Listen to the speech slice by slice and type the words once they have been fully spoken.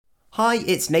Hi,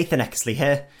 it's Nathan Eckersley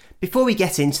here. Before we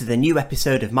get into the new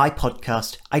episode of my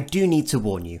podcast, I do need to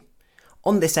warn you.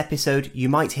 On this episode, you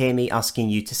might hear me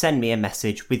asking you to send me a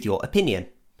message with your opinion.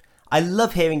 I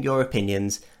love hearing your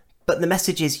opinions, but the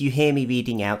messages you hear me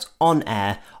reading out on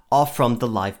air are from the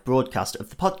live broadcast of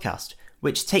the podcast,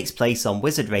 which takes place on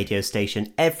Wizard Radio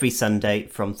Station every Sunday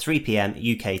from 3 p.m.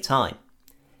 UK time.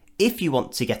 If you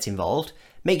want to get involved,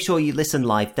 make sure you listen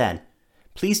live then.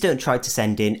 Please don't try to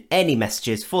send in any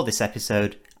messages for this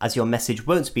episode, as your message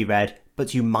won't be read,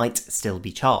 but you might still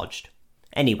be charged.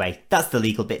 Anyway, that's the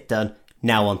legal bit done.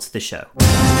 Now on to the show.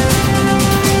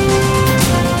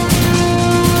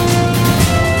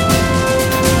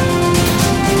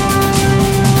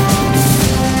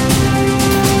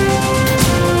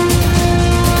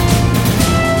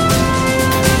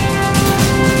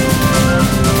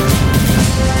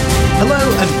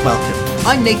 Hello and welcome.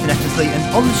 I'm Nathan Eckersley,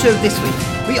 and on the show this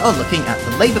week, we are looking at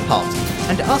the Labour Party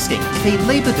and asking if a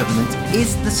Labour government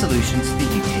is the solution to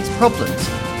the UK's problems.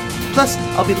 Plus,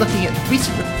 I'll be looking at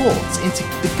recent reports into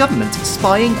the government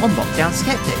spying on lockdown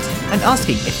sceptics and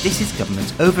asking if this is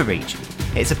government overreach.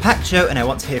 It's a packed show and I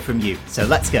want to hear from you, so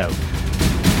let's go.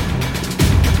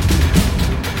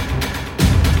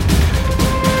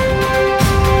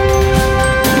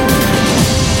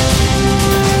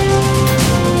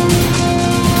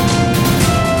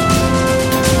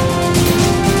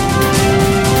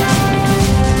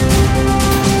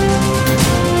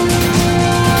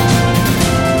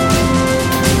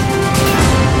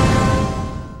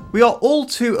 We are all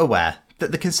too aware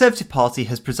that the Conservative Party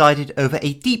has presided over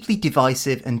a deeply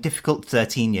divisive and difficult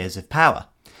 13 years of power,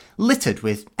 littered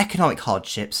with economic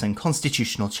hardships and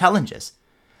constitutional challenges.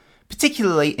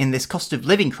 Particularly in this cost of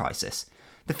living crisis,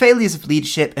 the failures of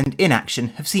leadership and inaction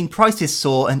have seen prices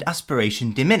soar and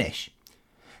aspiration diminish.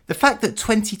 The fact that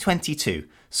 2022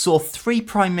 saw 3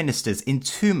 Prime Ministers in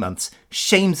 2 months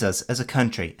shames us as a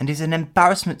country and is an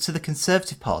embarrassment to the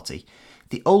Conservative Party,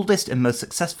 the oldest and most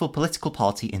successful political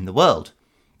party in the world.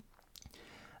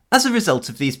 As a result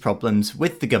of these problems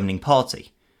with the governing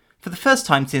party, for the first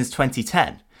time since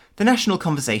 2010, the national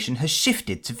conversation has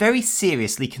shifted to very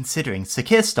seriously considering Sir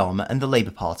Keir Starmer and the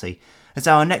Labour Party as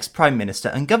our next Prime Minister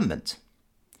and government.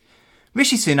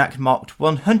 Rishi Sunak marked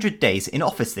 100 days in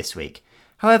office this week.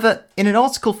 However, in an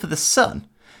article for The Sun,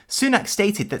 Sunak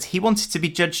stated that he wanted to be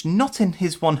judged not in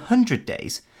his 100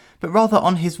 days, but rather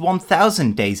on his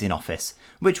 1,000 days in office,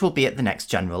 which will be at the next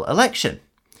general election.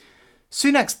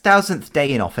 Sunak's 1,000th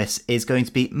day in office is going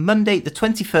to be Monday the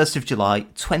 21st of July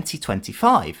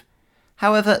 2025.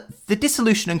 However, the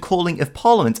Dissolution and Calling of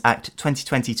Parliament Act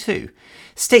 2022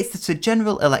 states that a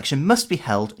general election must be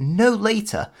held no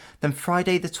later than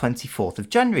Friday the 24th of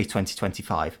January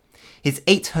 2025, his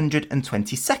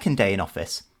 822nd day in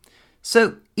office.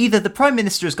 So either the Prime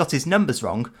Minister has got his numbers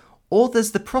wrong, or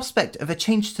there's the prospect of a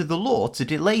change to the law to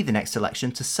delay the next election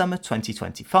to summer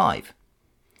 2025.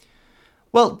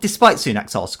 Well, despite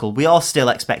Sunak's article, we are still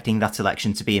expecting that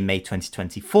election to be in May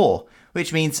 2024,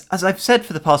 which means, as I've said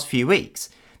for the past few weeks,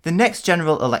 the next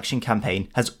general election campaign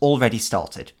has already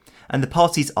started, and the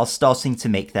parties are starting to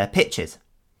make their pitches.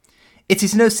 It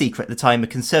is no secret that I am a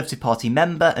Conservative Party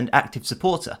member and active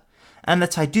supporter, and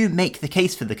that I do make the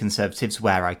case for the Conservatives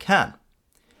where I can.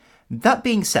 That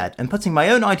being said, and putting my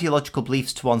own ideological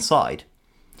beliefs to one side,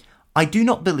 I do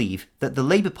not believe that the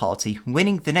Labour Party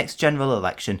winning the next general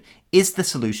election is the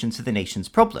solution to the nation's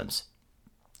problems.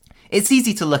 It's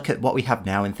easy to look at what we have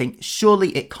now and think,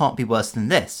 surely it can't be worse than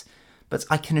this, but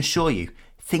I can assure you,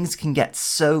 things can get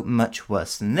so much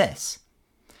worse than this.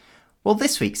 Well,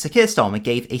 this week, Sir Keir Starmer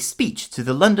gave a speech to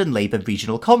the London Labour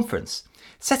Regional Conference,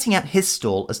 setting out his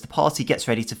stall as the party gets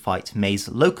ready to fight May's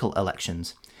local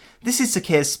elections. This is Sir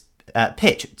Keir's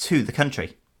pitch to the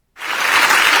country.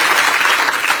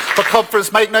 The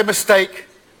conference, make no mistake,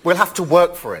 we'll have to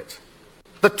work for it.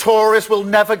 The Tories will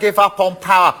never give up on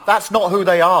power. That's not who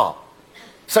they are.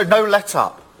 So no let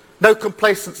up, no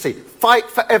complacency. Fight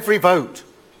for every vote.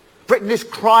 Britain is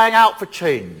crying out for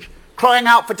change, crying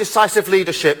out for decisive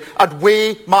leadership, and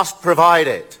we must provide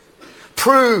it.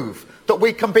 Prove that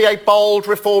we can be a bold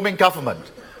reforming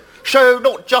government. Show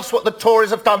not just what the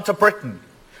Tories have done to Britain,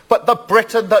 but the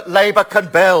Britain that Labour can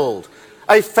build.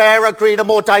 A fairer, greener,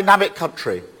 more dynamic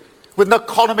country, with an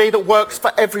economy that works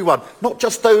for everyone, not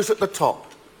just those at the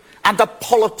top, and a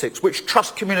politics which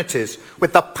trusts communities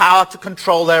with the power to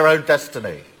control their own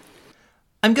destiny.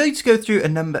 I'm going to go through a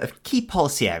number of key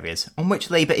policy areas on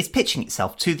which Labour is pitching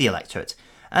itself to the electorate,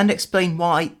 and explain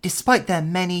why, despite their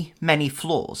many, many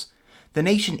flaws, the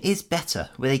nation is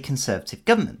better with a Conservative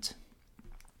government.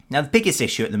 Now, the biggest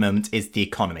issue at the moment is the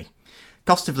economy.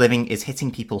 Cost of living is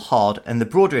hitting people hard, and the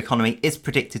broader economy is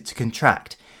predicted to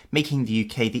contract, making the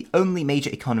UK the only major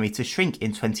economy to shrink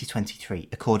in 2023,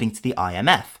 according to the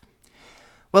IMF.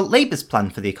 Well, Labour's plan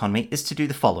for the economy is to do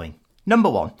the following. Number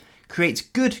 1, create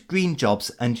good green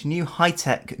jobs and new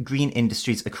high-tech green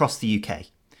industries across the UK.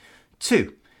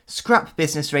 2, scrap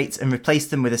business rates and replace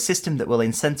them with a system that will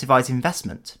incentivise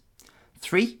investment.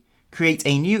 3, create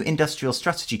a new industrial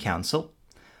strategy council.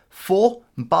 4,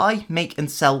 buy, make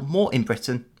and sell more in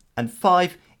Britain. And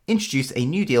 5, introduce a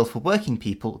new deal for working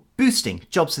people, boosting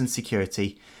jobs and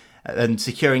security and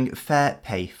securing fair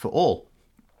pay for all.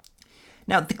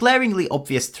 Now, the glaringly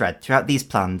obvious thread throughout these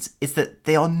plans is that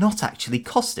they are not actually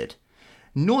costed,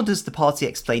 nor does the party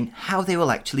explain how they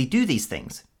will actually do these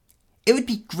things. It would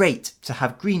be great to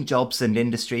have green jobs and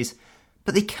industries,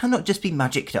 but they cannot just be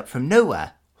magicked up from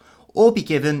nowhere, or be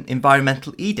given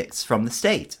environmental edicts from the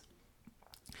state.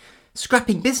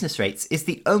 Scrapping business rates is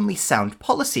the only sound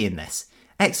policy in this,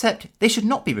 except they should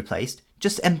not be replaced,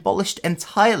 just abolished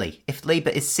entirely if Labour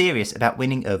is serious about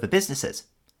winning over businesses.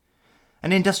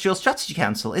 An industrial strategy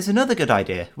council is another good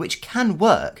idea, which can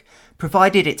work,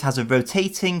 provided it has a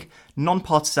rotating,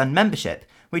 non-partisan membership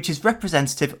which is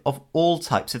representative of all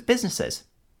types of businesses.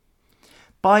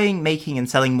 Buying, making and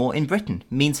selling more in Britain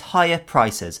means higher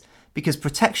prices, because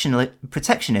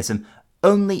protectionism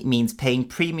only means paying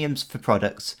premiums for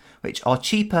products which are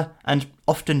cheaper and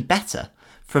often better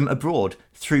from abroad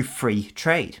through free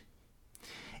trade.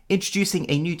 Introducing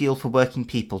a new deal for working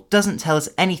people doesn't tell us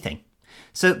anything,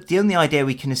 so the only idea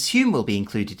we can assume will be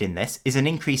included in this is an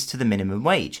increase to the minimum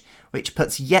wage, which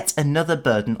puts yet another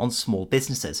burden on small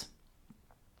businesses.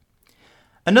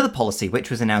 Another policy which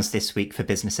was announced this week for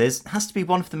businesses has to be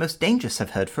one of the most dangerous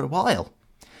I've heard for a while.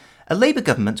 A Labour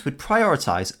government would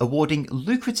prioritise awarding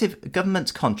lucrative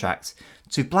government contracts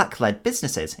to black-led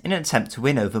businesses in an attempt to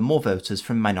win over more voters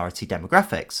from minority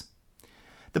demographics.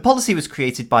 The policy was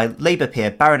created by Labour peer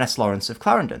Baroness Lawrence of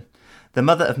Clarendon, the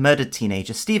mother of murdered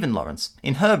teenager Stephen Lawrence,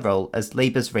 in her role as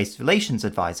Labour's Race Relations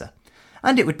Advisor,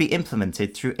 and it would be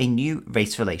implemented through a new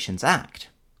Race Relations Act.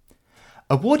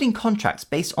 Awarding contracts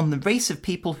based on the race of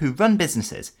people who run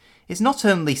businesses is not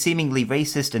only seemingly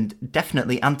racist and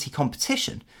definitely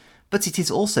anti-competition, but it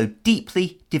is also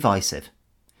deeply divisive.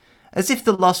 As if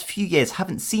the last few years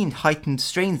haven't seen heightened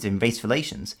strains in race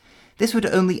relations, this would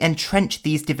only entrench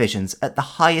these divisions at the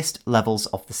highest levels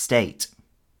of the state.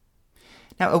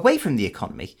 Now, away from the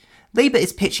economy, Labour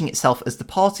is pitching itself as the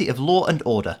party of law and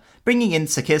order, bringing in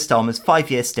Sir Keir Starmer's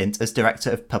 5-year stint as Director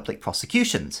of Public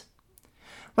Prosecutions.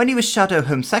 When he was Shadow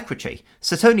Home Secretary,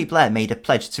 Sir Tony Blair made a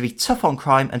pledge to be tough on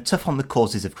crime and tough on the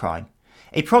causes of crime,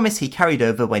 a promise he carried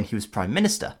over when he was Prime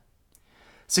Minister.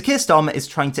 Sir Keir Starmer is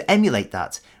trying to emulate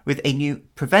that with a new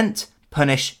prevent,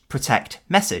 punish, protect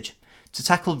message to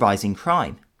tackle rising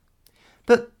crime.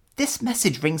 But this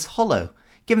message rings hollow,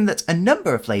 given that a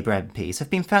number of Labour MPs have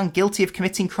been found guilty of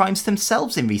committing crimes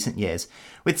themselves in recent years,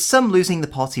 with some losing the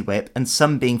party whip and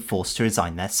some being forced to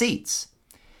resign their seats.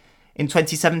 In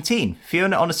 2017,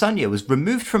 Fiona Onasanya was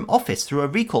removed from office through a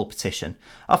recall petition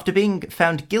after being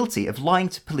found guilty of lying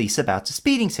to police about a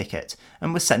speeding ticket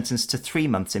and was sentenced to 3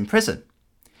 months in prison.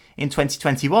 In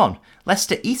 2021,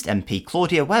 Leicester East MP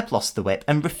Claudia Webb lost the whip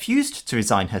and refused to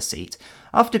resign her seat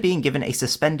after being given a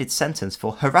suspended sentence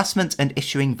for harassment and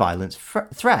issuing violent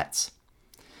threats.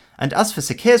 And as for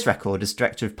Sir Keir's record as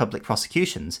Director of Public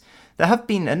Prosecutions, there have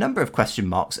been a number of question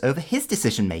marks over his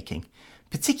decision-making,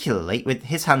 particularly with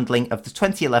his handling of the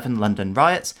 2011 London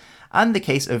riots and the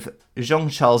case of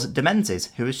Jean-Charles de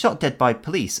Menezes, who was shot dead by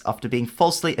police after being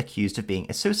falsely accused of being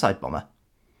a suicide bomber.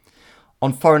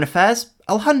 On foreign affairs,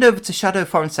 I'll hand over to Shadow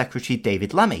Foreign Secretary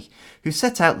David Lammy, who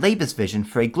set out Labour's vision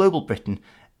for a global Britain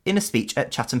in a speech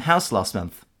at Chatham House last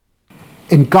month.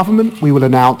 In government, we will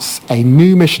announce a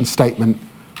new mission statement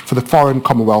for the Foreign,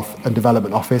 Commonwealth and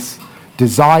Development Office,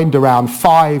 designed around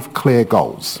 5 clear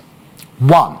goals.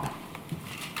 1.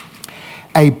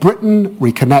 A Britain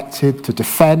reconnected to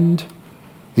defend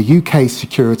the UK's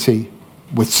security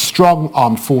with strong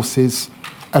armed forces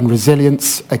and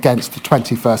resilience against the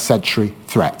 21st century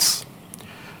threats.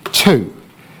 2.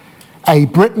 A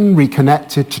Britain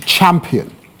reconnected to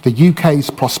champion the UK's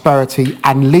prosperity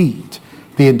and lead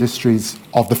the industries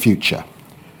of the future.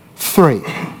 3.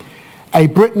 A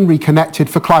Britain reconnected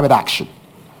for climate action,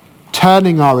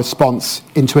 turning our response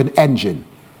into an engine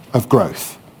of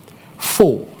growth.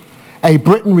 4. A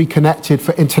Britain reconnected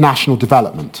for international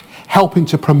development, helping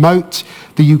to promote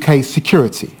the UK's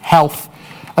security, health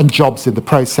and jobs in the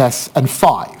process. And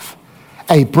 5.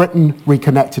 A Britain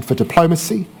reconnected for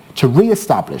diplomacy, to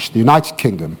re-establish the United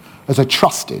Kingdom as a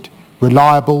trusted,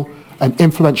 reliable an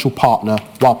influential partner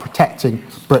while protecting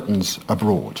Britons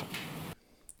abroad.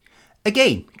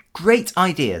 Again, great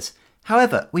ideas.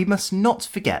 However, we must not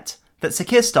forget that Sir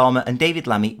Keir Starmer and David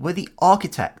Lammy were the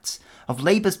architects of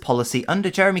Labour's policy under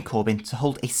Jeremy Corbyn to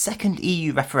hold a second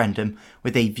EU referendum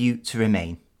with a view to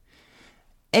remain.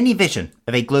 Any vision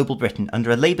of a global Britain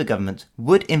under a Labour government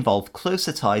would involve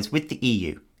closer ties with the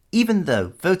EU, even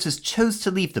though voters chose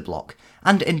to leave the bloc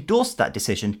and endorsed that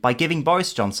decision by giving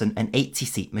Boris Johnson an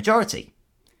 80-seat majority.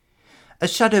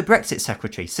 As Shadow Brexit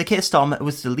Secretary, Sir Keir Starmer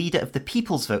was the leader of the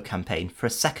People's Vote campaign for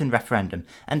a second referendum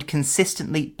and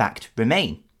consistently backed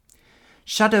Remain.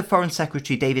 Shadow Foreign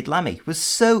Secretary David Lammy was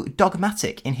so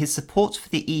dogmatic in his support for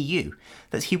the EU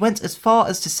that he went as far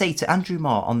as to say to Andrew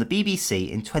Marr on the BBC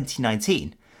in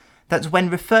 2019 that when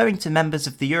referring to members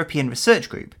of the European Research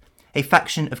Group, a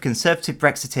faction of Conservative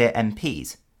Brexiteer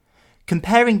MPs,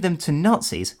 comparing them to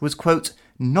Nazis was, quote,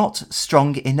 not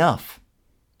strong enough.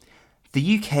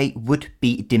 The UK would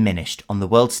be diminished on the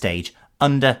world stage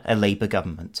under a Labour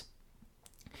government.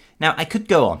 Now, I could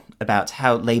go on about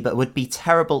how Labour would be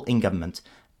terrible in government,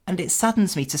 and it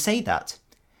saddens me to say that.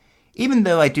 Even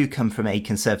though I do come from a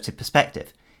Conservative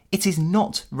perspective, it is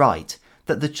not right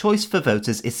that the choice for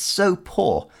voters is so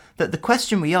poor that the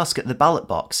question we ask at the ballot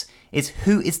box is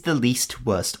who is the least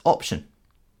worst option.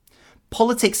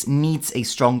 Politics needs a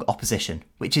strong opposition,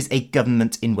 which is a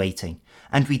government in waiting,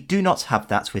 and we do not have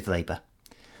that with Labour.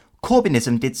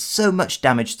 Corbynism did so much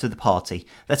damage to the party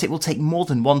that it will take more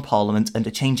than one parliament and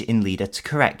a change in leader to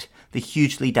correct the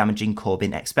hugely damaging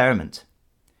Corbyn experiment.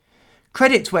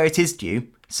 Credit where it is due,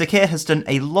 Sir Keir has done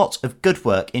a lot of good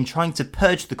work in trying to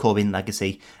purge the Corbyn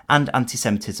legacy and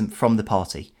anti-Semitism from the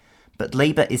party, but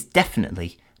Labour is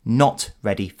definitely not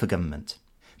ready for government.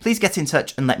 Please get in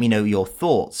touch and let me know your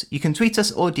thoughts. You can tweet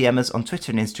us or DM us on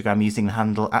Twitter and Instagram using the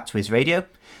handle @WizRadio.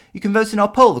 You can vote in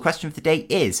our poll. The question of the day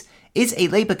is a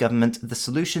Labour government the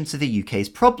solution to the UK's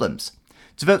problems?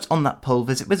 To vote on that poll,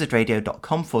 visit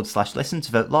wizardradio.com/listen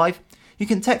to vote live. You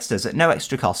can text us at no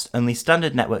extra cost, only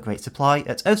standard network rates apply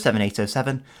at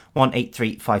 07807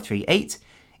 183 538.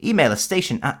 Email us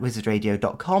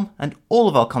station@wizardradio.com, and all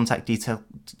of our contact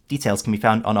details can be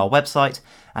found on our website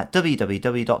at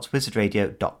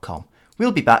www.wizardradio.com.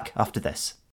 We'll be back after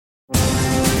this.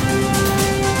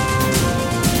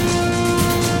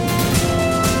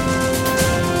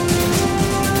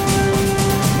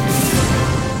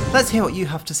 Let's hear what you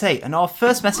have to say, and our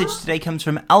first message today comes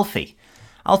from Alfie.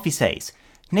 Alfie says,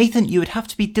 Nathan, you would have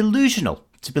to be delusional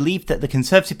to believe that the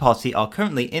Conservative Party are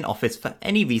currently in office for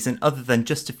any reason other than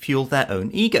just to fuel their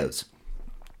own egos.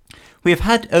 We have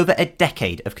had over a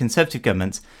decade of Conservative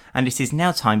governments, and it is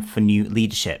now time for new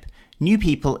leadership, new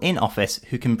people in office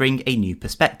who can bring a new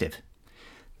perspective.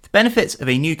 The benefits of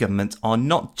a new government are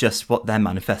not just what their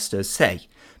manifestos say,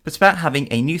 but about having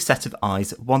a new set of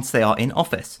eyes once they are in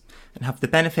office, and have the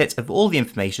benefit of all the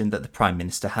information that the Prime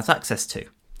Minister has access to.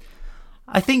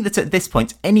 I think that at this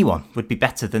point anyone would be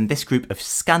better than this group of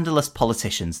scandalous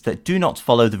politicians that do not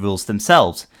follow the rules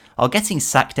themselves, are getting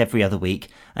sacked every other week,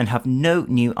 and have no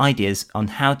new ideas on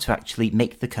how to actually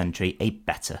make the country a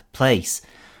better place.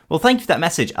 Well, thank you for that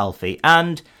message, Alfie,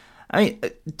 and I mean,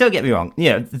 don't get me wrong,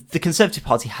 the Conservative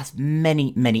Party has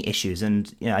many, many issues,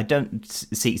 and I don't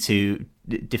seek to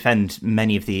defend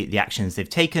many of the actions they've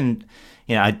taken.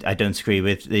 I don't agree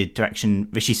with the direction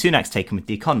Rishi Sunak's taken with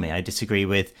the economy. I disagree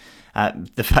with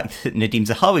the fact that Nadhim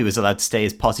Zahawi was allowed to stay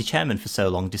as party chairman for so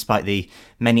long, despite the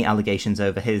many allegations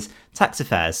over his tax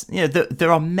affairs.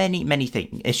 There are many, many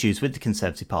issues with the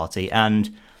Conservative Party,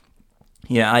 and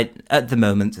at the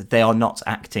moment they are not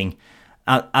acting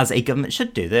as a government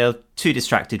should do. They are too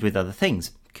distracted with other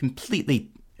things. Completely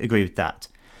agree with that.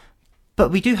 But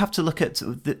we do have to look at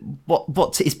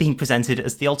what is being presented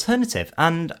as the alternative,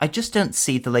 and I just don't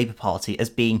see the Labour Party as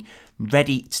being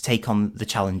ready to take on the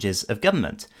challenges of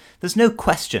government. There's no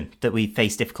question that we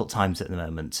face difficult times at the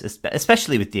moment,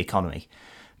 especially with the economy.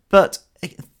 But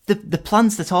the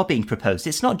plans that are being proposed,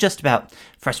 it's not just about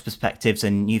fresh perspectives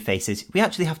and new faces. We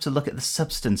actually have to look at the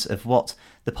substance of what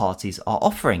the parties are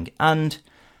offering, and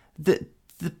the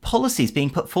policies being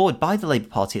put forward by the Labour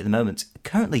Party at the moment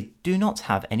currently do not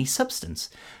have any substance.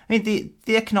 I mean,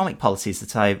 the economic policies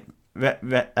that I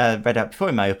read out before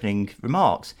in my opening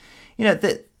remarks,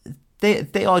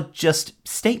 they are just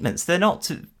statements. They're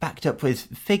not backed up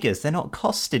with figures. They're not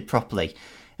costed properly.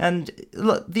 And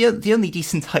look, the only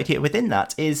decent idea within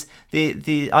that is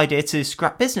the idea to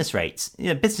scrap business rates.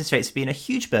 Business rates have been a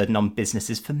huge burden on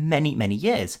businesses for many, many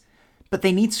years. But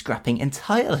they need scrapping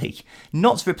entirely,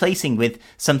 not replacing with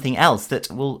something else that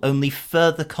will only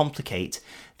further complicate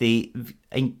the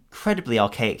incredibly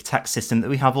archaic tax system that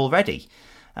we have already.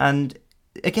 And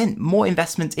again, more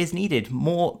investment is needed,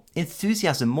 more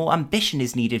enthusiasm, more ambition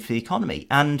is needed for the economy.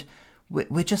 And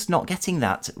we're just not getting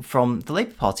that from the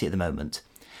Labour Party at the moment.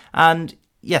 And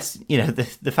yes,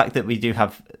 the fact that we do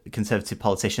have Conservative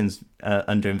politicians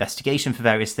under investigation for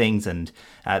various things and,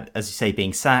 as you say,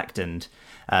 being sacked and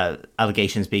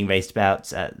allegations being raised about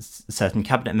certain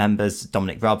cabinet members.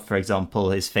 Dominic Raab, for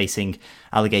example, is facing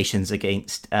allegations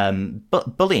against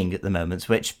bullying at the moment,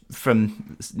 which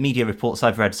from media reports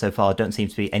I've read so far don't seem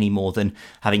to be any more than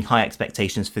having high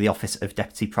expectations for the office of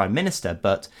Deputy Prime Minister.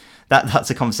 But that's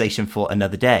a conversation for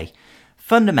another day.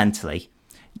 Fundamentally,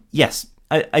 yes,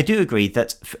 I do agree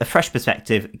that a fresh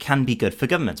perspective can be good for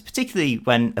government, particularly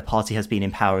when a party has been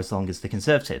in power as long as the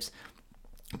Conservatives.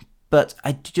 But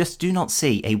I just do not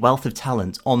see a wealth of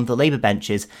talent on the Labour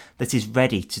benches that is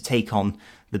ready to take on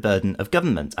the burden of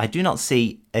government. I do not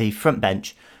see a front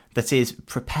bench that is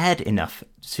prepared enough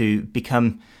to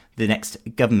become the next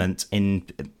government in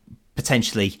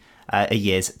potentially a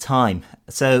year's time.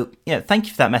 So, thank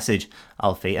you for that message,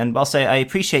 Alfie. And whilst I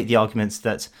appreciate the arguments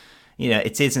that,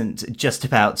 it isn't just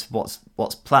about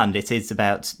what's planned, it is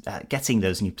about getting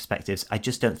those new perspectives, I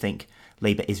just don't think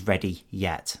Labour is ready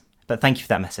yet. But thank you for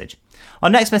that message. Our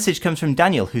next message comes from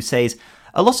Daniel, who says,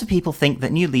 a lot of people think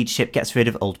that new leadership gets rid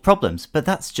of old problems, but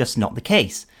that's just not the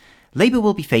case. Labour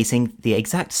will be facing the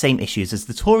exact same issues as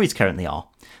the Tories currently are.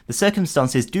 The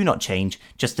circumstances do not change,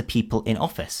 just the people in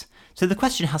office. So the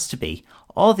question has to be,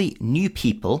 are the new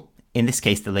people, in this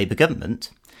case the Labour government,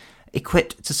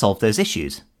 equipped to solve those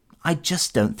issues? I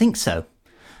just don't think so.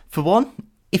 For one,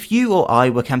 if you or I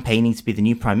were campaigning to be the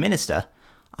new Prime Minister,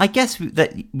 I guess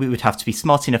that we would have to be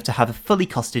smart enough to have a fully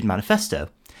costed manifesto.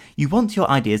 You want your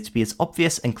ideas to be as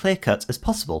obvious and clear-cut as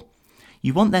possible.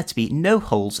 You want there to be no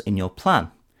holes in your plan.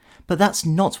 But that's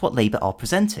not what Labour are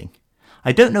presenting.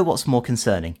 I don't know what's more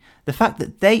concerning, the fact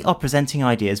that they are presenting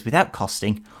ideas without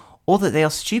costing, or that they are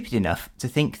stupid enough to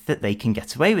think that they can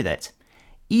get away with it.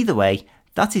 Either way,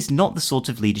 that is not the sort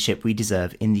of leadership we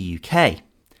deserve in the UK.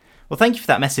 Well, thank you for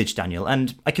that message, Daniel,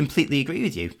 and I completely agree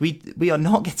with you. We are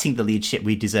not getting the leadership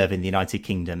we deserve in the United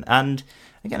Kingdom, and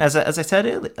again, as I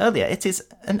said earlier, it is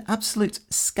an absolute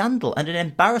scandal and an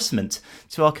embarrassment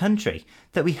to our country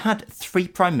that we had 3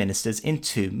 prime ministers in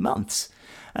 2 months.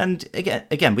 And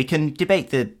again, we can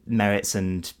debate the merits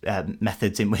and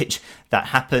methods in which that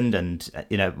happened, and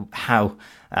how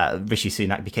Rishi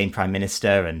Sunak became prime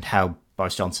minister, and how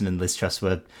Boris Johnson and Liz Truss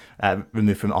were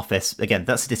removed from office. Again,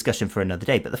 that's a discussion for another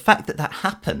day. But the fact that that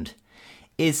happened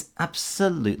is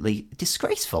absolutely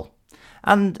disgraceful,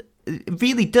 and it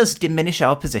really does diminish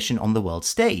our position on the world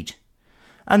stage.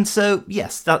 And so,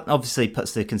 yes, that obviously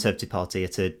puts the Conservative Party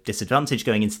at a disadvantage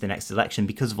going into the next election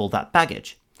because of all that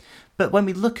baggage. But when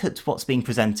we look at what's being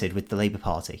presented with the Labour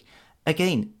Party,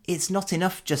 again, it's not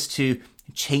enough just to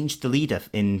change the leader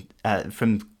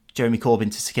from Jeremy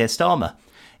Corbyn to Sir Keir Starmer.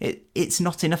 It's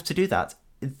not enough to do that.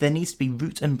 There needs to be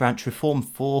root and branch reform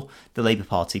for the Labour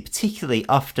Party, particularly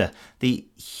after the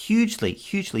hugely,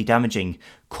 hugely damaging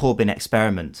Corbyn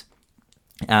experiment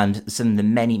and some of the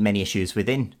many, many issues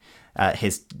within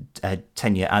his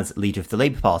tenure as leader of the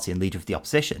Labour Party and leader of the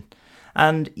opposition.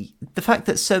 And the fact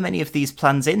that so many of these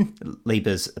plans in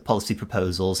Labour's policy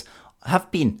proposals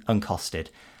have been uncosted,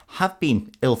 have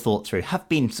been ill thought through, have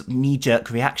been sort of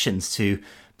knee-jerk reactions to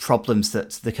problems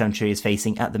that the country is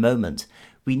facing at the moment.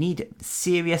 We need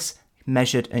serious,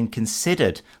 measured and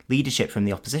considered leadership from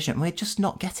the opposition. We're just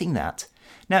not getting that.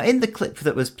 Now, in the clip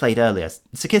that was played earlier,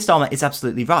 Sir Keir Starmer is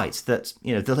absolutely right that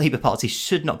the Labour Party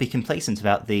should not be complacent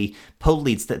about the poll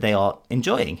leads that they are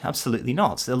enjoying. Absolutely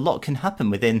not. A lot can happen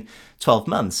within 12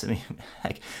 months. I mean,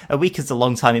 heck, a week is a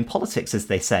long time in politics, as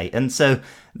they say. And so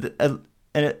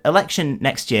an election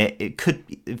next year, it could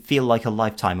feel like a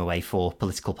lifetime away for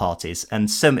political parties,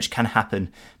 and so much can happen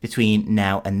between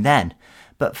now and then.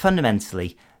 But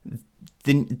fundamentally,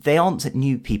 they aren't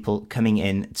new people coming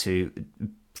in to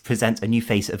present a new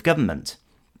face of government.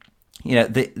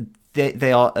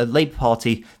 They are a Labour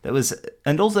Party that was,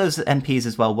 and all those MPs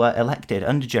as well were elected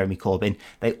under Jeremy Corbyn.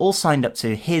 They all signed up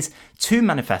to his 2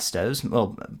 manifestos,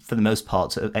 well, for the most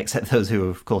part, except those who were,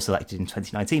 of course, elected in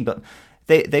 2019, but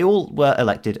they all were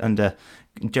elected under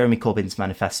Jeremy Corbyn's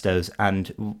manifestos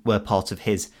and were part of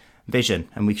his vision,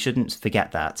 and we shouldn't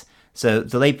forget that. So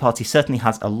the Labour Party certainly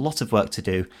has a lot of work to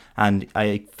do, and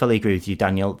I fully agree with you,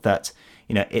 Daniel, that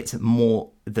it's more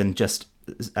than just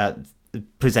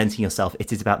presenting yourself.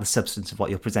 It is about the substance of what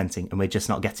you're presenting, and we're just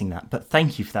not getting that. But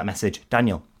thank you for that message,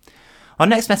 Daniel. Our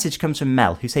next message comes from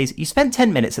Mel, who says, you spent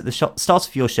 10 minutes at the start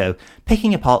of your show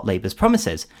picking apart Labour's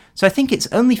promises, so I think it's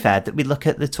only fair that we look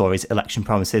at the Tories' election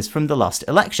promises from the last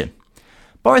election.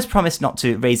 Boris promised not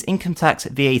to raise income tax,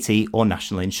 VAT or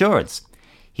national insurance.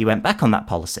 He went back on that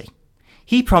policy.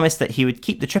 He promised that he would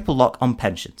keep the triple lock on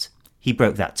pensions. He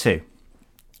broke that too.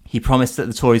 He promised that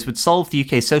the Tories would solve the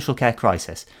UK's social care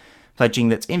crisis, pledging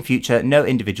that in future no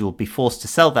individual would be forced to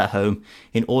sell their home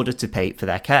in order to pay for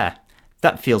their care.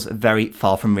 That feels very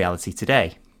far from reality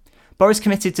today. Boris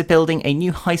committed to building a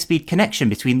new high-speed connection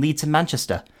between Leeds and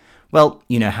Manchester. Well,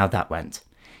 you know how that went.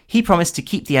 He promised to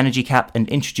keep the energy cap and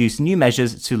introduce new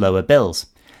measures to lower bills.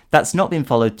 That's not been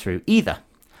followed through either.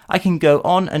 I can go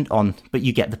on and on, but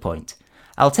you get the point.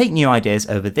 I'll take new ideas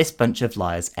over this bunch of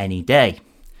liars any day.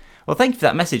 Well, thank you for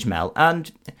that message, Mel.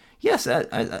 And yes,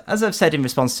 as I've said in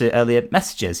response to earlier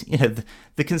messages,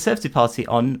 the Conservative Party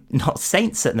are not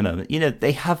saints at the moment.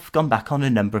 They have gone back on a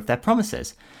number of their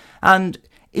promises. And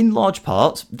in large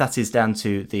part, that is down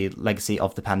to the legacy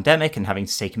of the pandemic and having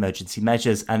to take emergency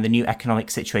measures and the new economic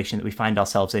situation that we find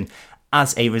ourselves in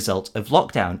as a result of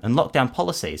lockdown and lockdown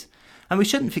policies. And we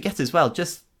shouldn't forget as well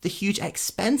just the huge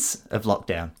expense of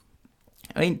lockdown.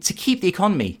 I mean, to keep the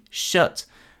economy shut,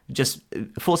 just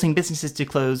forcing businesses to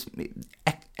close,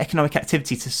 economic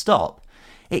activity to stop,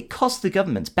 it cost the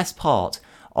government best part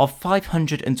of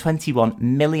 £521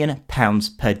 million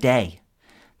per day.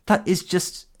 That is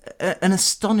just an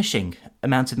astonishing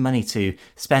amount of money to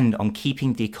spend on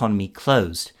keeping the economy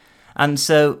closed. And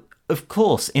so, of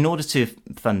course, in order to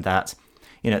fund that,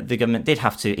 the government did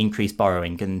have to increase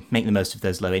borrowing and make the most of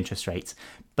those low interest rates.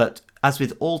 But as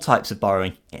with all types of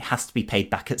borrowing, it has to be paid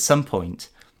back at some point.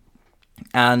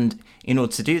 And in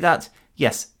order to do that,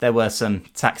 yes, there were some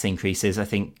tax increases. I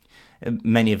think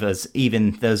many of us,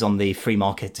 even those on the free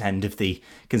market end of the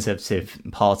Conservative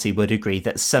Party, would agree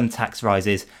that some tax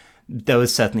rises, there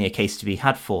was certainly a case to be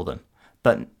had for them.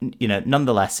 But,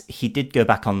 nonetheless, he did go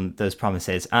back on those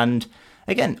promises. And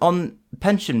again, on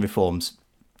pension reforms,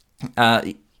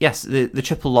 yes, the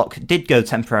triple lock did go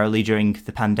temporarily during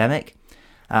the pandemic,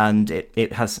 and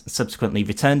it has subsequently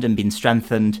returned and been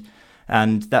strengthened.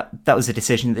 And that was a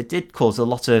decision that did cause a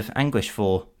lot of anguish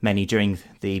for many during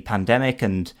the pandemic,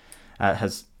 and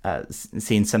has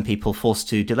seen some people forced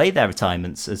to delay their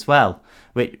retirements as well,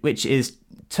 which is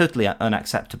totally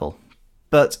unacceptable.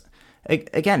 But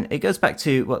again, it goes back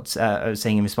to what I was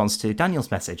saying in response to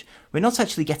Daniel's message. We're not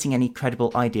actually getting any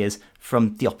credible ideas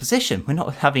from the opposition. We're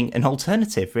not having an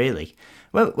alternative, really.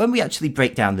 When we actually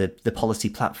break down the policy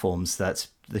platforms that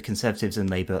the Conservatives and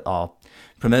Labour are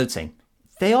promoting,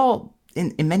 they are,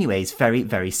 in many ways, very,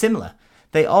 very similar.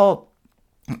 They are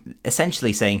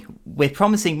essentially saying, we're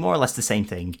promising more or less the same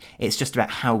thing. It's just about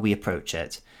how we approach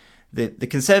it. The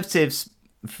Conservatives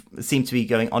seem to be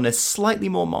going on a slightly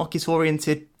more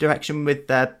market-oriented direction with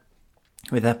their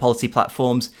policy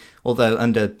platforms, although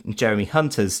under Jeremy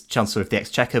Hunt as Chancellor of the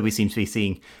Exchequer, we seem to be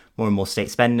seeing more and more state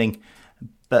spending.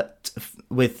 But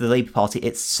with the Labour Party,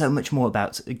 it's so much more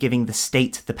about giving the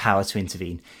state the power to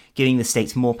intervene, giving the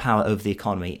state more power over the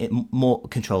economy, more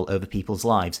control over people's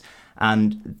lives.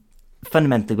 And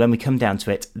fundamentally, when we come down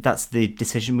to it, that's the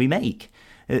decision we make.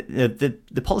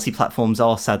 The policy platforms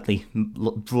are sadly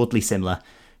broadly similar.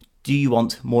 Do you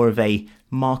want more of a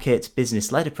market,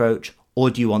 business-led approach, or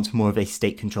do you want more of a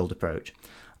state-controlled approach?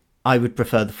 I would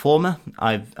prefer the former.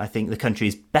 I think the country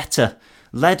is better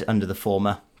led under the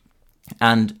former.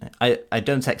 And I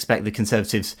don't expect the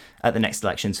Conservatives at the next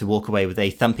election to walk away with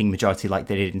a thumping majority like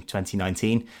they did in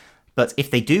 2019. But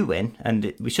if they do win,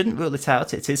 and we shouldn't rule it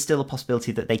out, it is still a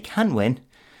possibility that they can win,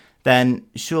 then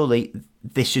surely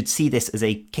they should see this as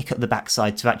a kick up the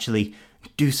backside to actually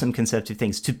do some Conservative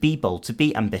things, to be bold, to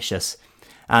be ambitious.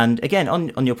 And again,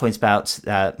 on your point about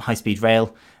high-speed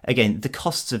rail, again, the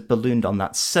costs have ballooned on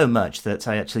that so much that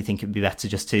I actually think it would be better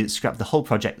just to scrap the whole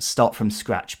project, start from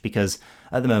scratch, because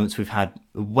at the moment we've had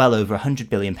well over £100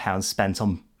 billion spent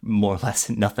on more or less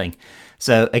nothing.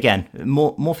 So again,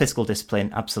 more fiscal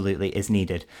discipline absolutely is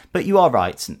needed. But you are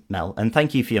right, Mel, and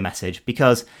thank you for your message,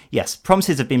 because yes,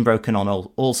 promises have been broken on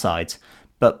all sides,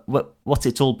 but what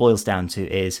it all boils down to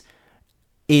is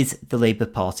the Labour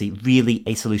Party really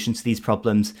a solution to these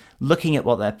problems? Looking at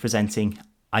what they're presenting,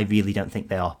 I really don't think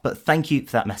they are. But thank you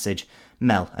for that message,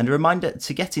 Mel. And a reminder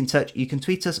to get in touch, you can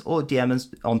tweet us or DM us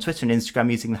on Twitter and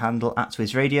Instagram using the handle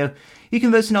 @WizRadio. You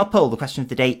can vote in our poll. The question of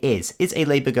the day is a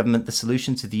Labour government the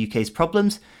solution to the UK's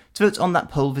problems? To vote on that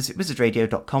poll, visit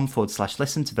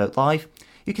wizardradio.com/listen to vote live.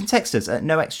 You can text us at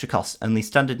no extra cost, only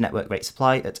standard network rate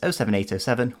supply at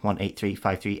 07807 183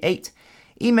 538.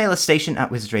 Email us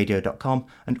station@wizardradio.com,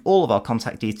 and all of our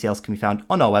contact details can be found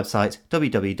on our website,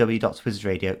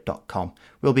 www.wizardradio.com.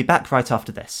 We'll be back right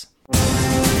after this.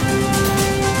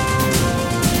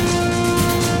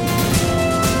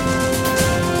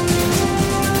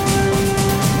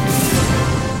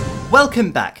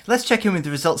 Welcome back. Let's check in with the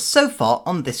results so far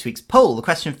on this week's poll. The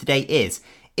question of the day is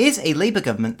a Labour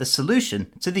government the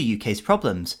solution to the UK's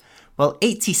problems? Well,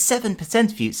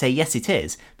 87% of you say yes it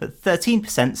is, but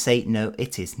 13% say no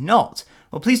it is not.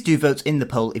 Well, please do vote in the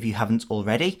poll if you haven't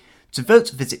already. To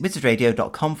vote, visit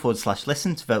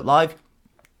wizardradio.com/listen to vote live.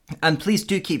 And please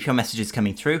do keep your messages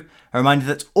coming through. A reminder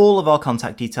that all of our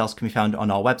contact details can be found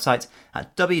on our website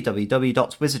at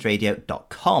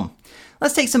www.wizardradio.com.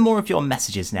 Let's take some more of your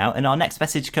messages now, and our next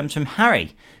message comes from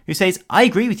Harry, who says, I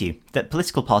agree with you that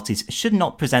political parties should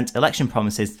not present election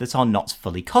promises that are not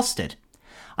fully costed.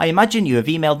 I imagine you have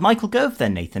emailed Michael Gove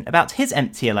then, Nathan, about his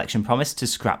empty election promise to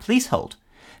scrap leasehold.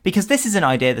 Because this is an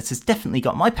idea that has definitely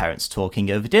got my parents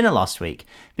talking over dinner last week,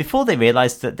 before they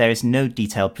realised that there is no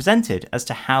detail presented as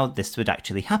to how this would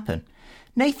actually happen.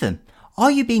 Nathan, are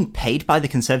you being paid by the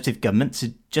Conservative government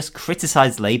to just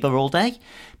criticise Labour all day?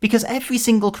 Because every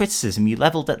single criticism you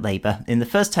levelled at Labour in the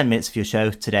first 10 minutes of your show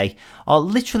today are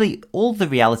literally all the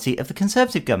reality of the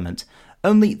Conservative government.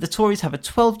 Only the Tories have a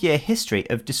 12-year history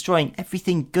of destroying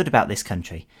everything good about this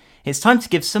country. It's time to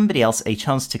give somebody else a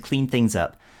chance to clean things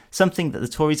up. Something that the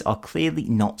Tories are clearly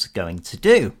not going to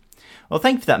do. Well,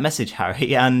 thank you for that message,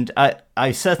 Harry, and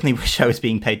I certainly wish I was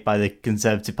being paid by the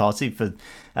Conservative Party for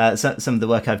some of the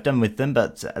work I've done with them,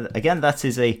 but again, that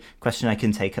is a question I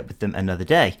can take up with them another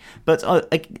day. But,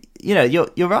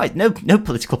 you're right, no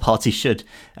political party should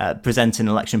present an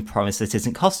election promise that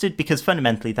isn't costed, because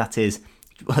fundamentally that is,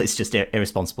 well, it's just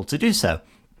irresponsible to do so.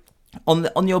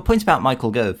 On your point about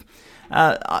Michael Gove,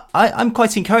 I'm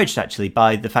quite encouraged, actually,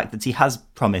 by the fact that he has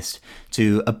promised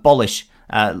to abolish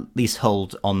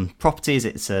leasehold on properties.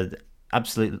 It's an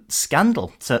absolute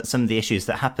scandal, some of the issues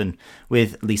that happen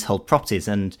with leasehold properties.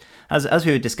 And as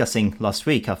we were discussing last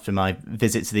week after my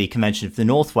visit to the Convention of the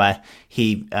North, where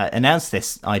he announced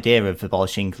this idea of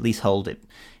abolishing leasehold, it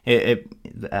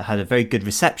had a very good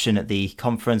reception at the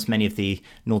conference. Many of the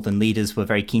Northern leaders were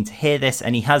very keen to hear this,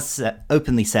 and he has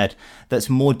openly said that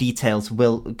more details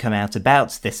will come out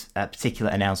about this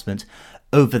particular announcement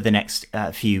over the next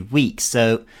few weeks.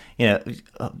 So,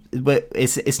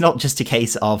 it's not just a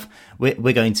case of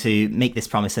we're going to make this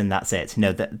promise and that's it.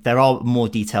 No, that there are more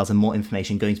details and more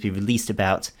information going to be released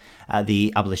about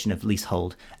the abolition of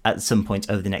leasehold at some point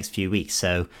over the next few weeks.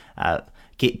 So,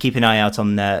 keep an eye out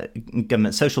on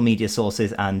government social media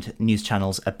sources and news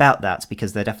channels about that,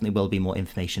 because there definitely will be more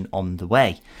information on the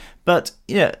way. But,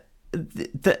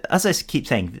 as I keep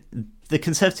saying, the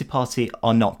Conservative Party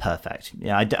are not perfect.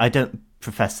 I don't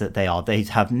profess that they are. They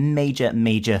have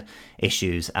major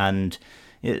issues, and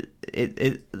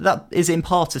that is in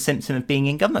part a symptom of being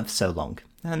in government for so long.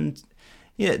 And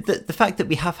the fact that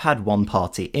we have had one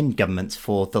party in government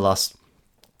for the last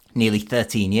nearly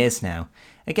 13 years now,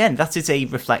 again, that is a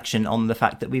reflection on the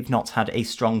fact that we've not had a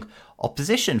strong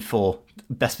opposition for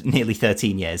nearly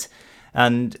 13 years.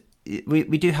 And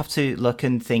we do have to look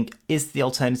and think, is the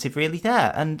alternative really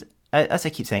there? And as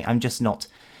I keep saying, I'm just not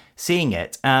seeing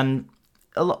it. And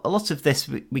a lot of this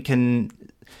we can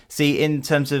see in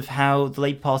terms of how the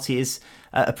Labour Party is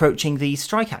approaching the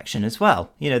strike action as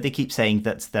well. They keep saying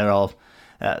that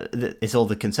it's all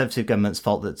the Conservative government's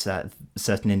fault that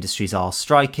certain industries are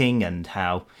striking, and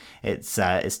how it's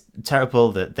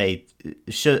terrible that they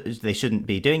shouldn't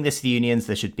be doing this to the unions.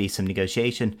 There should be some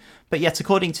negotiation. But yet,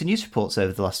 according to news reports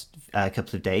over the last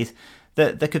couple of days,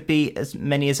 that there could be as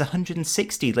many as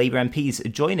 160 Labour MPs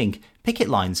joining picket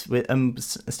lines with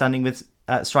standing with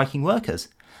striking workers.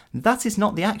 That is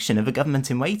not the action of a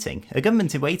government in waiting. A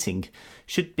government in waiting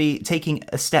should be taking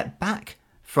a step back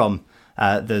from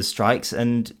those strikes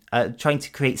and trying to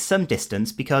create some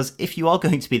distance, because if you are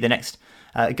going to be the next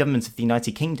government of the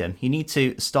United Kingdom, you need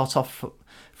to start off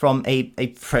from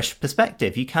a fresh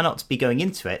perspective. You cannot be going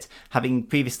into it having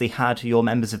previously had your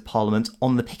members of parliament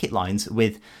on the picket lines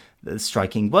with the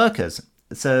striking workers.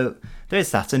 So there is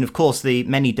that. And of course, the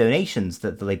many donations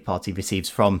that the Labour Party receives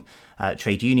from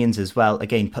trade unions as well,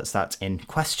 again, puts that in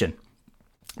question.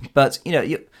 But,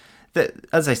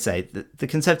 as I say, the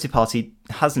Conservative Party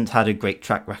hasn't had a great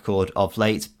track record of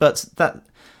late. But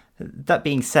that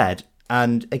being said,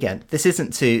 and again, this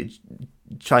isn't to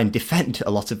try and defend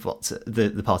a lot of what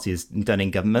the party has done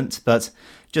in government, but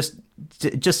just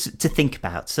to think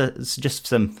about, so it's just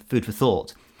some food for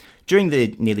thought. During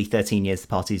the nearly 13 years the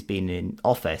party's been in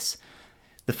office,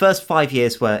 the first 5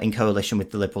 years were in coalition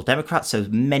with the Liberal Democrats, so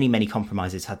many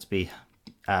compromises had to be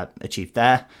achieved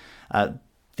there.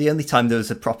 The only time there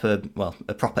was a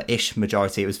proper-ish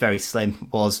majority, it was very slim,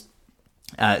 was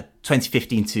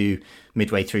 2015 to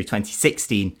midway through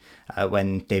 2016,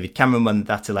 when David Cameron won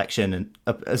that election, and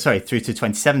through to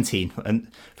 2017, and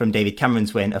from David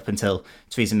Cameron's win up until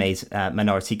Theresa May's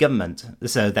minority government.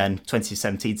 So then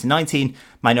 2017 to 19,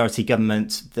 minority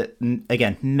government, that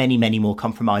again, many more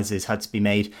compromises had to be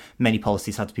made, many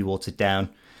policies had to be watered down.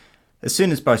 As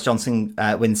soon as Boris Johnson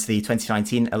wins the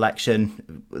 2019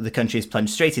 election, the country is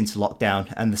plunged straight into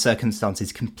lockdown and the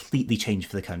circumstances completely change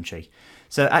for the country.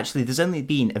 So actually, there's only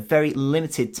been a very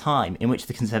limited time in which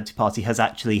the Conservative Party has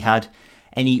actually had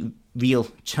any real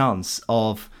chance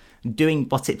of doing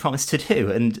what it promised to do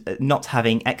and not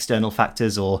having external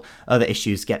factors or other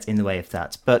issues get in the way of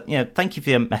that. But, thank you for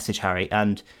your message, Harry.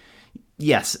 And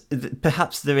yes,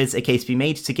 perhaps there is a case to be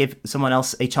made to give someone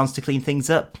else a chance to clean things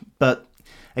up. But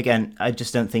again, I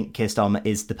just don't think Keir Starmer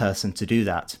is the person to do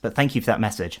that. But thank you for that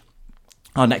message.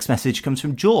 Our next message comes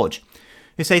from George,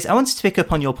 who says, I wanted to pick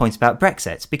up on your point about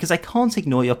Brexit because I can't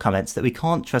ignore your comments that we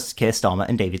can't trust Keir Starmer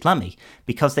and David Lammy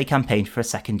because they campaigned for a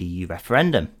second EU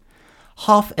referendum.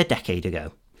 Half a decade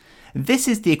ago. This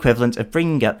is the equivalent of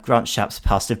bringing up Grant Shapps'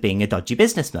 past of being a dodgy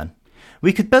businessman.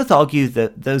 We could both argue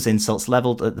that those insults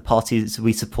levelled at the parties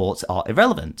we support are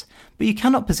irrelevant, but you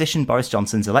cannot position Boris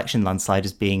Johnson's election landslide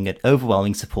as being an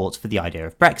overwhelming support for the idea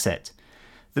of Brexit.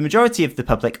 The majority of the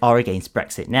public are against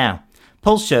Brexit now.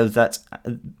 Polls show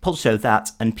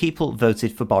that, and people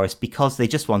voted for Boris because they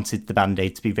just wanted the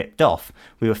band-aid to be ripped off.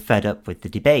 We were fed up with the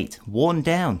debate, worn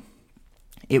down.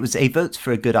 It was a vote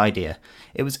for a good idea.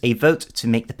 It was a vote to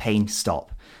make the pain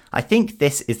stop. I think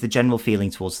this is the general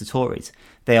feeling towards the Tories.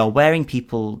 They are wearing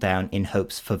people down in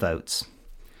hopes for votes.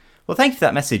 Well, thank you for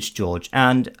that message, George.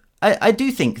 And I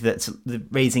do think that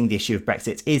raising the issue of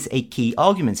Brexit is a key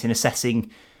argument in assessing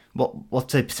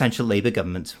what a potential Labour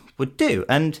government would do.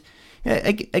 And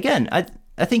again,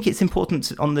 I think it's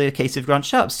important on the case of Grant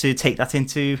Shapps to take that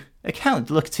into account,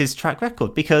 look at his track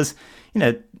record, because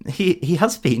he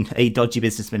has been a dodgy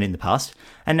businessman in the past,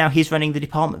 and now he's running the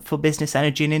Department for Business,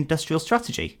 Energy and Industrial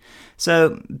Strategy.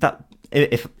 So that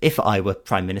if I were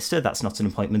Prime Minister, that's not an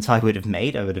appointment I would have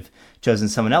made. I would have chosen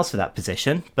someone else for that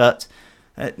position. But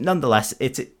nonetheless,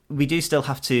 we do still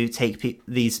have to take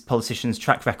these politicians'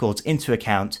 track records into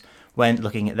account when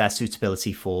looking at their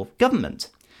suitability for government.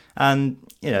 And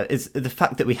it's the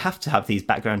fact that we have to have these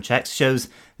background checks shows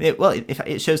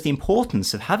it shows the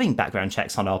importance of having background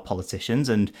checks on our politicians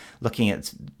and looking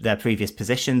at their previous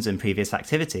positions and previous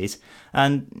activities.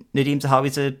 And Nadhim Zahawi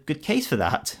is a good case for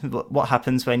that. What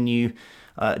happens when you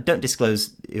don't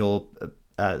disclose your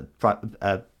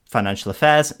financial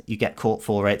affairs? You get caught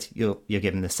for it. You're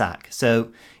given the sack.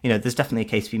 So there's definitely a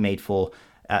case to be made for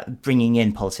bringing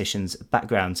in politicians'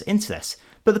 backgrounds into this.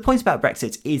 But the point about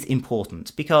Brexit is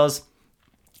important because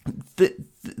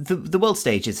the world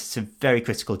stage is at a very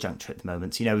critical juncture at the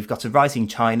moment. We've got a rising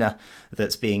China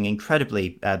that's being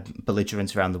incredibly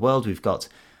belligerent around the world. We've got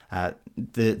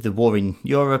the war in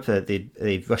Europe,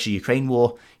 the Russia-Ukraine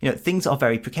war. Things are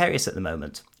very precarious at the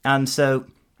moment. And so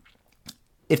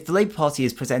if the Labour Party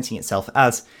is presenting itself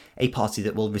as a party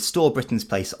that will restore Britain's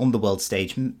place on the world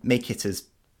stage, make it as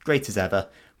great as ever,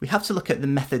 we have to look at the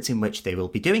methods in which they will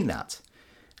be doing that.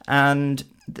 And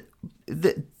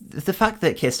the fact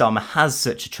that Keir Starmer has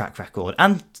such a track record,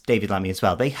 and David Lammy as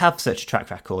well, they have such a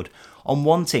track record on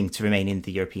wanting to remain in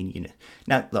the European Union.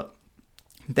 Now, look,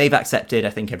 they've accepted, I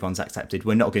think everyone's accepted,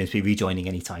 we're not going to be rejoining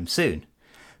anytime soon.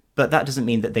 But that doesn't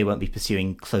mean that they won't be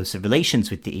pursuing closer relations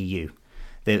with the EU.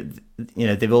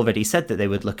 They've already said that they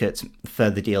would look at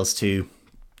further deals to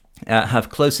have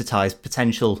closer ties,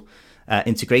 potential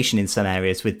integration in some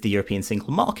areas with the European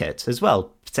single market as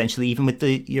well, potentially even with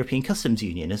the European Customs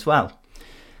Union as well.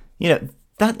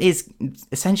 That is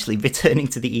essentially returning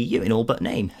to the EU in all but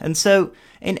name. And so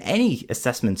in any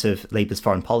assessment of Labour's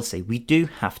foreign policy, we do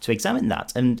have to examine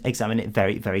that and examine it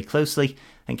very, very closely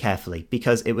and carefully,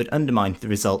 because it would undermine the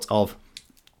result of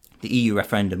the EU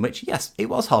referendum, which, yes, it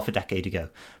was half a decade ago,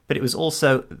 but it was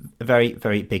also a very,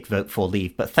 very big vote for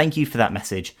leave. But thank you for that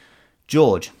message,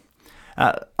 George.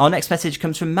 Our next message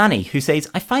comes from Manny, who says,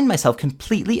 I find myself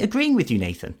completely agreeing with you,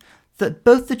 Nathan, that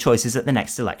both the choices at the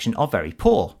next election are very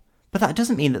poor, but that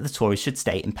doesn't mean that the Tories should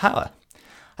stay in power.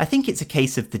 I think it's a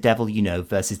case of the devil you know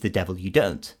versus the devil you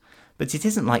don't, but it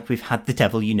isn't like we've had the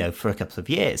devil you know for a couple of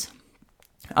years.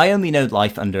 I only know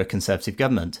life under a Conservative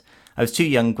government. I was too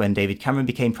young when David Cameron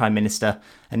became Prime Minister,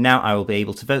 and now I will be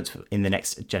able to vote in the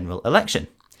next general election.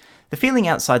 The feeling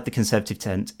outside the Conservative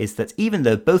tent is that even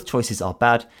though both choices are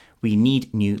bad, we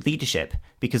need new leadership,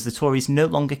 because the Tories no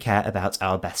longer care about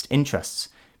our best interests,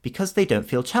 because they don't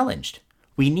feel challenged.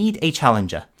 We need a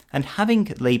challenger, and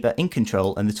having Labour in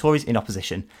control and the Tories in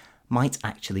opposition might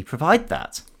actually provide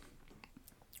that.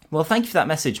 Well, thank you for that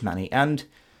message, Manny, and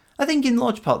I think in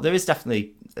large part there is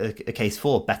definitely a case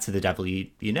for better the devil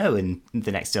you know in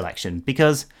the next election,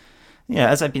 because,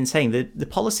 as I've been saying, the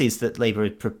policies that Labour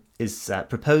is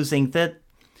proposing, that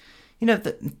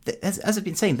as I've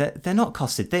been saying, they're not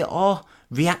costed. They are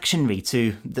reactionary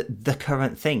to the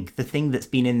current thing, the thing that's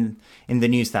been in the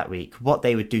news that week, what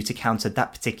they would do to counter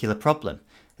that particular problem.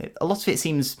 A lot of it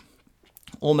seems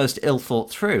almost ill thought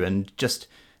through and just,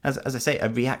 as I say, a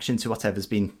reaction to whatever's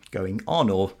been going on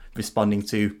or responding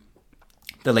to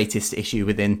the latest issue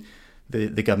within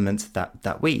the government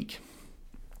that week.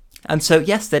 And so,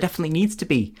 yes, there definitely needs to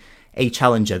be a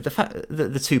challenger. The fact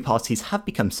that the two parties have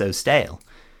become so stale,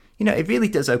 it really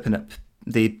does open up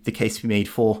the case to be made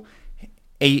for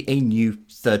a new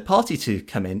third party to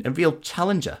come in, a real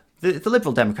challenger. The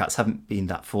Liberal Democrats haven't been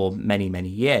that for many, many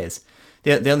years.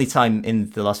 The only time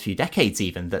in the last few decades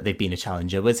even that they've been a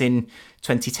challenger was in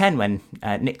 2010 when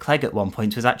Nick Clegg at one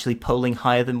point was actually polling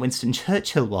higher than Winston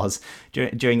Churchill was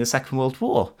during the Second World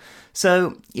War.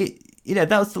 So, that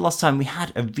was the last time we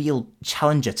had a real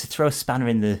challenger to throw a spanner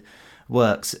in the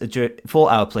works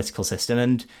for our political system,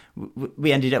 and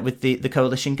we ended up with the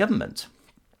coalition government.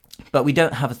 But we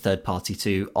don't have a third party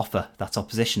to offer that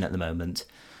opposition at the moment.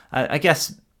 I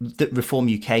guess that Reform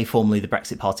UK, formerly the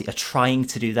Brexit Party, are trying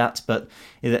to do that, but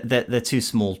they're too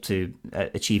small to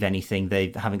achieve anything.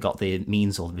 They haven't got the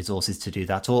means or the resources to do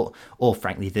that, or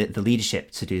frankly, the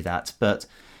leadership to do that. But,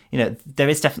 there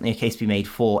is definitely a case to be made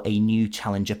for a new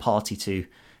challenger party to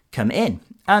come in.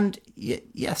 And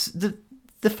yes,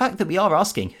 the fact that we are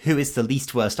asking who is the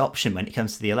least worst option when it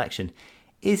comes to the election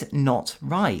is not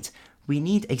right. We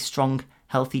need a strong,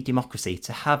 healthy democracy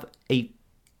to have a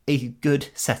good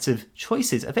set of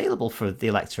choices available for the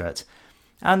electorate.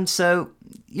 And so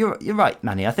you're right,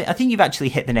 Manny. I think you've actually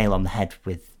hit the nail on the head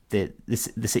with the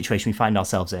situation we find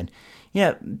ourselves in.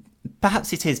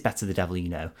 Perhaps it is better the devil you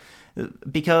know,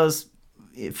 because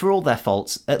for all their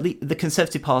faults, at least the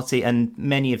Conservative Party and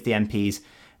many of the MPs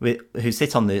who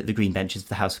sit on the green benches of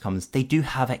the House of Commons, they do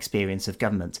have experience of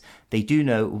government. They do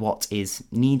know what is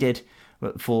needed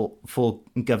for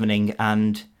governing,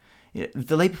 and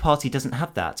the Labour Party doesn't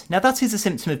have that. Now, that is a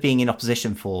symptom of being in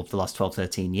opposition for the last 12,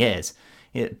 13 years.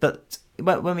 But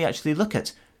when we actually look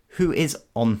at who is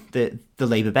on the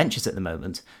Labour benches at the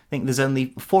moment, I think there's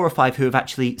only 4 or 5 who have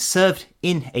actually served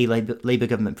in a Labour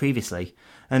government previously,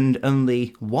 and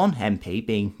only one MP,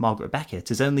 being Margaret Beckett,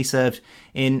 has only served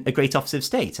in a great office of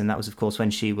state, and that was, of course,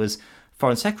 when she was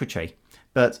Foreign Secretary.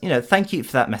 But, thank you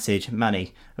for that message,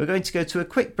 Manny. We're going to go to a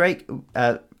quick break.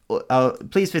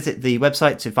 Please visit the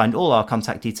website to find all our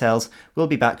contact details. We'll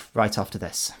be back right after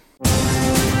this.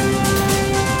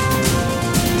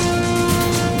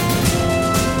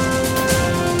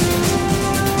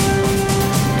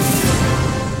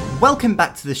 Welcome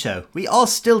back to the show. We are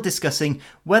still discussing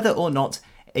whether or not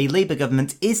a Labour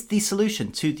government is the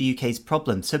solution to the UK's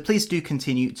problems. So please do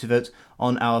continue to vote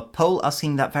on our poll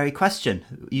asking that very question.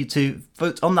 To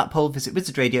vote on that poll, visit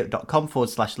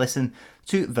wizardradio.com/listen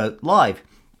to vote live.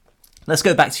 Let's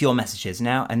go back to your messages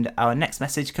now, and our next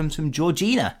message comes from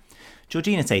Georgina.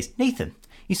 Georgina says, Nathan,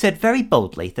 you said very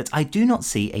boldly that I do not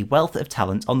see a wealth of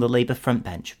talent on the Labour front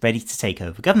bench ready to take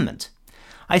over government.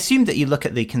 I assume that you look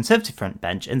at the Conservative front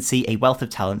bench and see a wealth of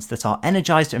talents that are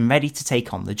energised and ready to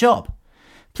take on the job.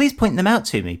 Please point them out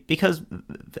to me, because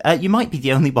you might be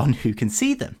the only one who can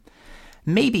see them.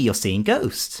 Maybe you're seeing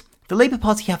ghosts. The Labour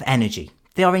Party have energy.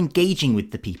 They are engaging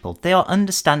with the people. They are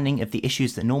understanding of the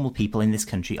issues that normal people in this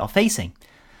country are facing.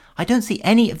 I don't see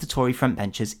any of the Tory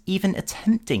frontbenchers even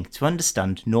attempting to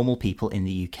understand normal people in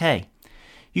the UK.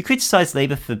 You criticise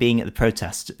Labour for being at the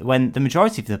protest when the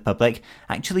majority of the public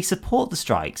actually support the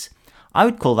strikes. I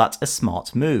would call that a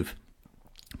smart move.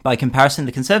 By comparison,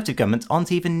 the Conservative government aren't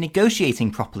even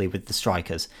negotiating properly with the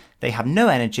strikers. They have no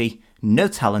energy, no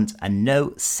talent, and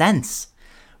no sense.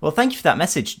 Well, thank you for that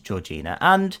message, Georgina,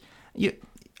 and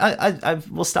I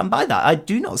will stand by that. I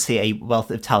do not see a wealth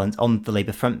of talent on the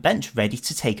Labour front bench ready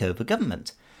to take over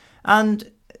government. And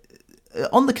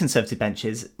on the Conservative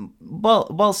benches,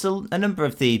 whilst a number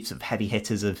of the sort of heavy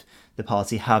hitters of the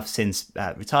party have since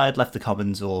retired, left the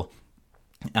Commons, or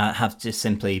have just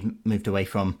simply moved away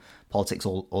from politics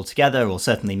altogether, or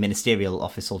certainly ministerial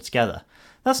office altogether,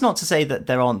 that's not to say that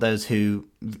there aren't those who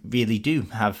really do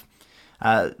have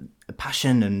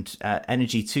passion and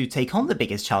energy to take on the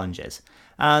biggest challenges.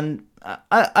 And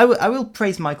I will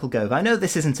praise Michael Gove. I know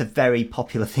this isn't a very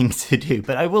popular thing to do,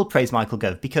 but I will praise Michael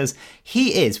Gove because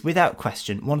he is, without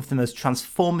question, one of the most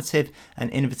transformative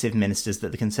and innovative ministers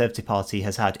that the Conservative Party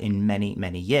has had in many,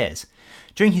 many years.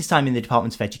 During his time in the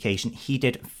Department of Education, he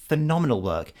did phenomenal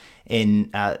work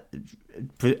in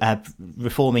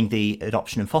reforming the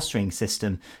adoption and fostering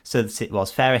system so that it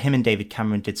was fairer. Him and David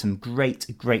Cameron did some great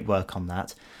work on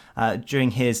that.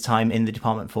 During his time in the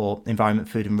Department for Environment,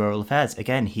 Food and Rural Affairs,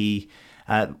 again, he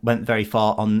went very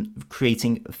far on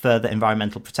creating further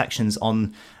environmental protections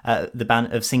on the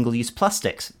ban of single-use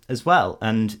plastics as well,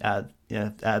 and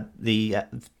the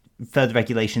further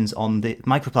regulations on the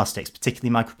microplastics,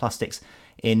 particularly microplastics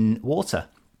in water.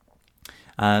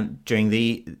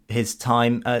 During his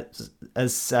time as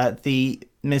the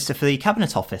Minister for the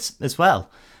Cabinet Office as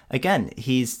well. Again,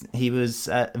 he was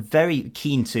very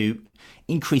keen to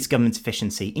increase government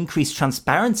efficiency, increase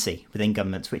transparency within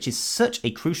government, which is such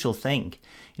a crucial thing.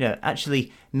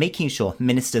 Actually making sure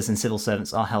ministers and civil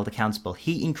servants are held accountable.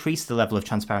 He increased the level of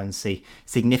transparency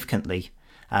significantly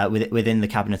within the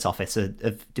Cabinet Office, a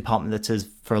department that has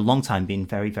for a long time been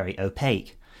very, very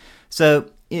opaque.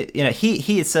 So,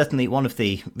 he is certainly one of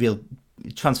the real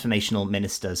transformational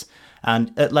ministers.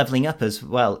 And at Levelling Up as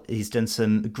well, he's done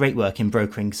some great work in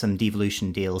brokering some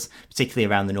devolution deals, particularly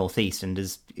around the northeast, and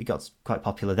has got quite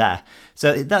popular there.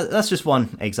 So that's just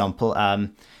one example.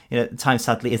 Time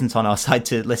sadly isn't on our side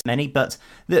to list many, but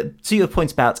to your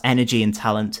point about energy and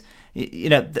talent,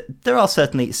 there are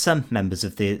certainly some members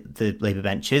of the Labour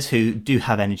benches who do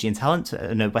have energy and talent.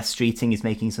 I know Wes Streeting is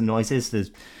making some noises.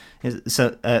 There's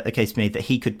a case made that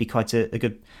he could be quite a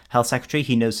good health secretary.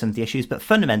 He knows some of the issues, but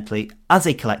fundamentally, as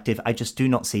a collective, I just do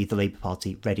not see the Labour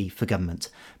Party ready for government.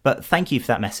 But thank you for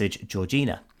that message,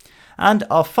 Georgina. And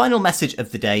our final message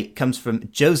of the day comes from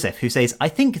Joseph, who says, I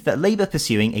think that Labour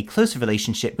pursuing a closer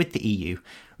relationship with the EU,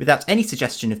 without any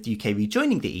suggestion of the UK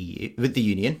rejoining the EU with the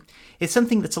Union, is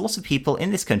something that a lot of people in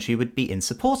this country would be in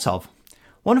support of.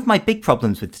 One of my big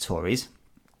problems with the Tories,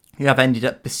 who have ended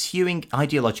up pursuing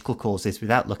ideological causes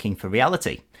without looking for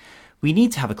reality. We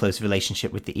need to have a closer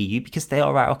relationship with the EU because they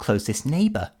are our closest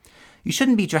neighbour. You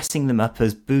shouldn't be dressing them up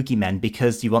as boogeymen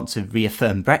because you want to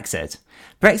reaffirm Brexit.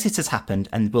 Brexit has happened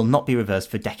and will not be reversed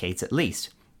for decades at least.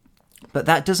 But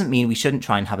that doesn't mean we shouldn't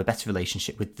try and have a better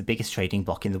relationship with the biggest trading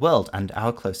bloc in the world and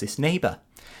our closest neighbour.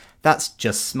 That's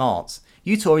just smart.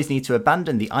 You Tories need to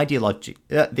abandon the ideology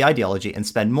and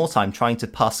spend more time trying to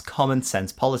pass common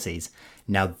sense policies.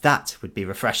 Now that would be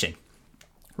refreshing.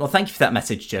 Well, thank you for that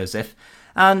message, Joseph.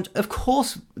 And of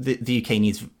course, the UK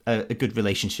needs a good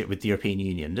relationship with the European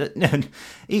Union.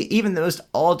 Even the most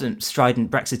ardent,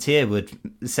 strident Brexiteer would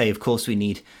say, of course, we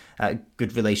need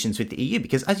good relations with the EU,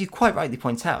 because as you quite rightly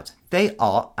point out, they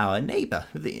are our neighbour.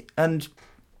 But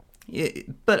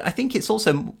I think it's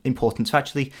also important to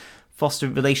actually foster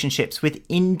relationships with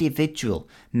individual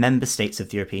member states of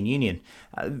the European Union.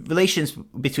 Relations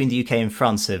between the UK and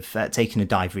France have taken a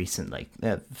dive recently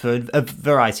for a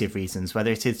variety of reasons,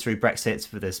 whether it is through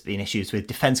Brexit, where there's been issues with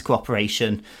defence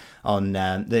cooperation, on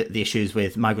the issues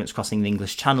with migrants crossing the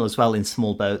English Channel as well in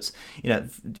small boats.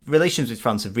 Relations with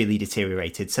France have really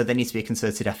deteriorated, so there needs to be a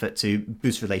concerted effort to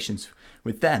boost relations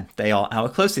with them. They are our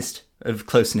closest of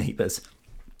close neighbours.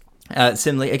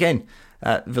 Similarly, again,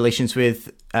 relations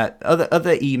with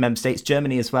other EU member states,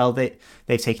 Germany as well, they've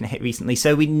taken a hit recently.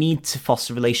 So we need to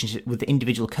foster relationship with the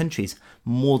individual countries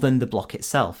more than the bloc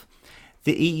itself.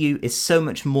 The EU is so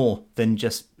much more than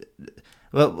just...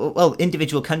 Well,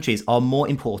 individual countries are more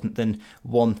important than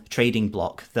one trading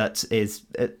bloc that is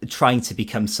trying to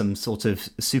become some sort of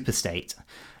super state.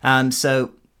 And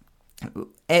so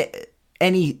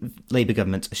any Labour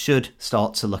government should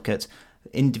start to look at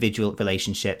individual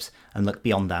relationships and look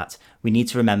beyond that. We need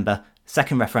to remember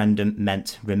second referendum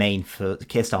meant Remain for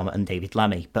Keir Starmer and David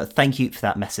Lammy. But thank you for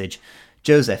that message,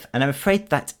 Joseph. And I'm afraid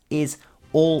that is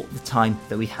all the time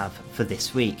that we have for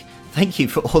this week. Thank you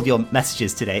for all your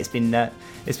messages today. It's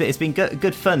been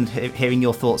good fun hearing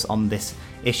your thoughts on this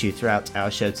issue throughout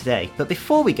our show today. But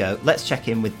before we go, let's check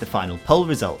in with the final poll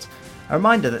result. A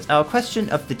reminder that our question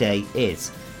of the day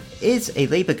is a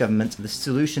Labour government the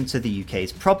solution to the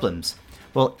UK's problems?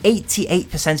 Well,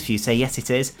 88% of you say yes it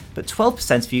is, but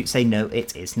 12% of you say no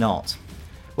it is not.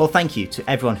 Well, thank you to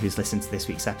everyone who's listened to this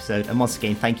week's episode, and once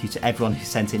again thank you to everyone who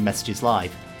sent in messages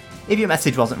live. If your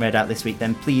message wasn't read out this week,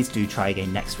 then please do try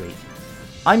again next week.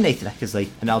 I'm Nathan Eckersley,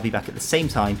 and I'll be back at the same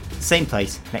time, same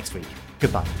place next week.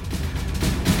 Goodbye.